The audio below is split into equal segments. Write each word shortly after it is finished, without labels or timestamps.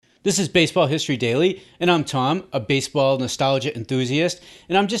This is Baseball History Daily, and I'm Tom, a baseball nostalgia enthusiast,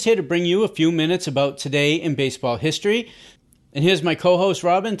 and I'm just here to bring you a few minutes about today in baseball history. And here's my co-host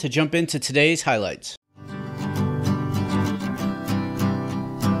Robin to jump into today's highlights.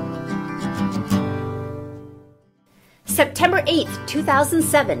 September 8th,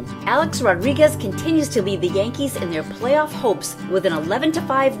 2007, Alex Rodriguez continues to lead the Yankees in their playoff hopes with an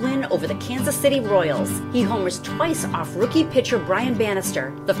 11-5 win over the Kansas City Royals. He homers twice off rookie pitcher Brian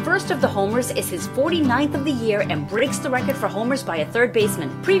Bannister. The first of the homers is his 49th of the year and breaks the record for homers by a third baseman.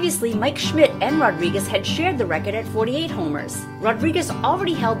 Previously, Mike Schmidt and Rodriguez had shared the record at 48 homers. Rodriguez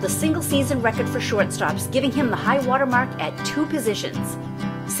already held the single-season record for shortstops, giving him the high water mark at 2 positions.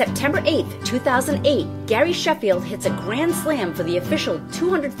 September 8th, 2008, Gary Sheffield hits a grand slam for the official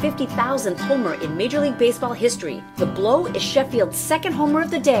 250,000th homer in Major League Baseball history. The blow is Sheffield's second homer of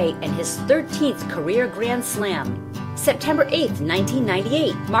the day and his 13th career grand slam. September 8th,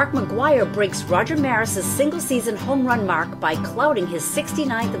 1998, Mark McGwire breaks Roger Maris's single-season home run mark by clouding his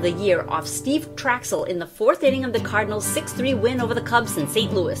 69th of the year off Steve Traxel in the 4th inning of the Cardinals' 6-3 win over the Cubs in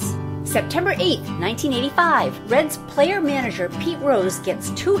St. Louis. September 8th, 1985, Reds player-manager Pete Rose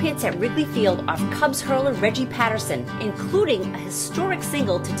gets 2 hits at Wrigley Field off Cubs hurler Reggie Patterson, including a historic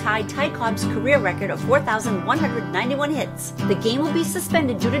single to tie Ty Cobb's career record of 4,191 hits. The game will be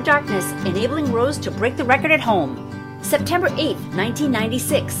suspended due to darkness, enabling Rose to break the record at home. September 8th,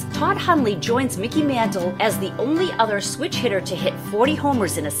 1996, Todd Hundley joins Mickey Mantle as the only other switch hitter to hit 40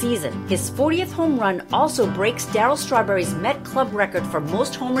 homers in a season. His 40th home run also breaks Darryl Strawberry's Met Club record for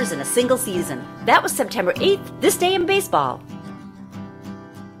most homers in a single season. That was September 8th, this day in baseball.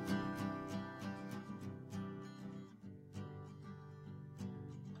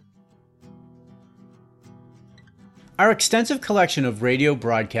 Our extensive collection of radio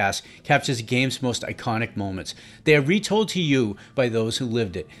broadcasts captures the game's most iconic moments. They are retold to you by those who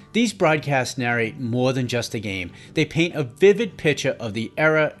lived it. These broadcasts narrate more than just a game. They paint a vivid picture of the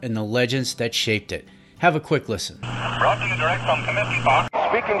era and the legends that shaped it. Have a quick listen. Brought to you direct from Committee Box.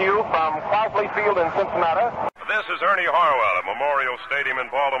 Speaking to you from Crosley Field in Cincinnati. This is Ernie Harwell at Memorial Stadium in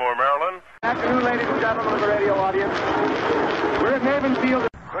Baltimore, Maryland. Good afternoon, ladies and gentlemen of the radio audience. We're at Navin Field.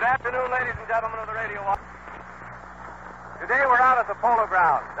 Good afternoon, ladies and gentlemen of the radio audience. Today we're out at the Polo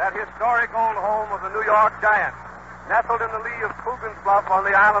Grounds, that historic old home of the New York Giants, nestled in the lee of Coogan's Bluff on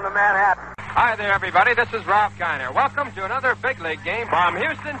the island of Manhattan. Hi there, everybody. This is Ralph Kiner. Welcome to another big league game from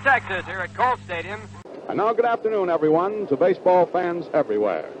Houston, Texas, here at Colt Stadium. And now, good afternoon, everyone, to baseball fans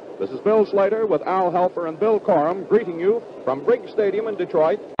everywhere. This is Bill Slater with Al Helfer and Bill Corum greeting you from Briggs Stadium in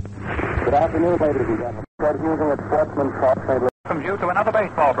Detroit. Good afternoon, ladies and gentlemen. Welcome you to another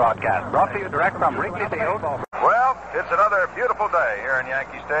baseball broadcast, brought to you direct from Wrigley Field. Well, it's another beautiful day here in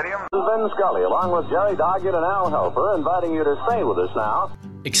Yankee Stadium. This is Ben Scully, along with Jerry Doggett and Al Helfer, inviting you to stay with us now.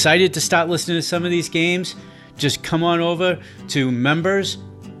 Excited to start listening to some of these games? Just come on over to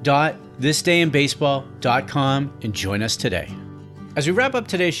members.thisdayinbaseball.com and join us today. As we wrap up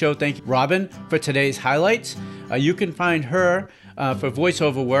today's show, thank you, Robin, for today's highlights. You can find her for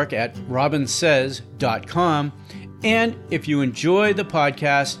voiceover work at robinsays.com. And if you enjoy the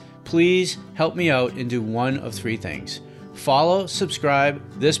podcast, please help me out and do one of 3 things. Follow, subscribe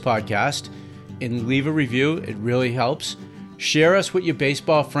this podcast, and leave a review. It really helps. Share us with your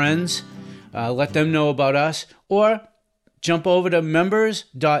baseball friends. Let them know about us. Or jump over to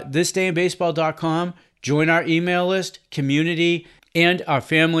members.thisdayinbaseball.com. Join our email list, community, and our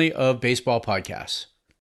family of baseball podcasts.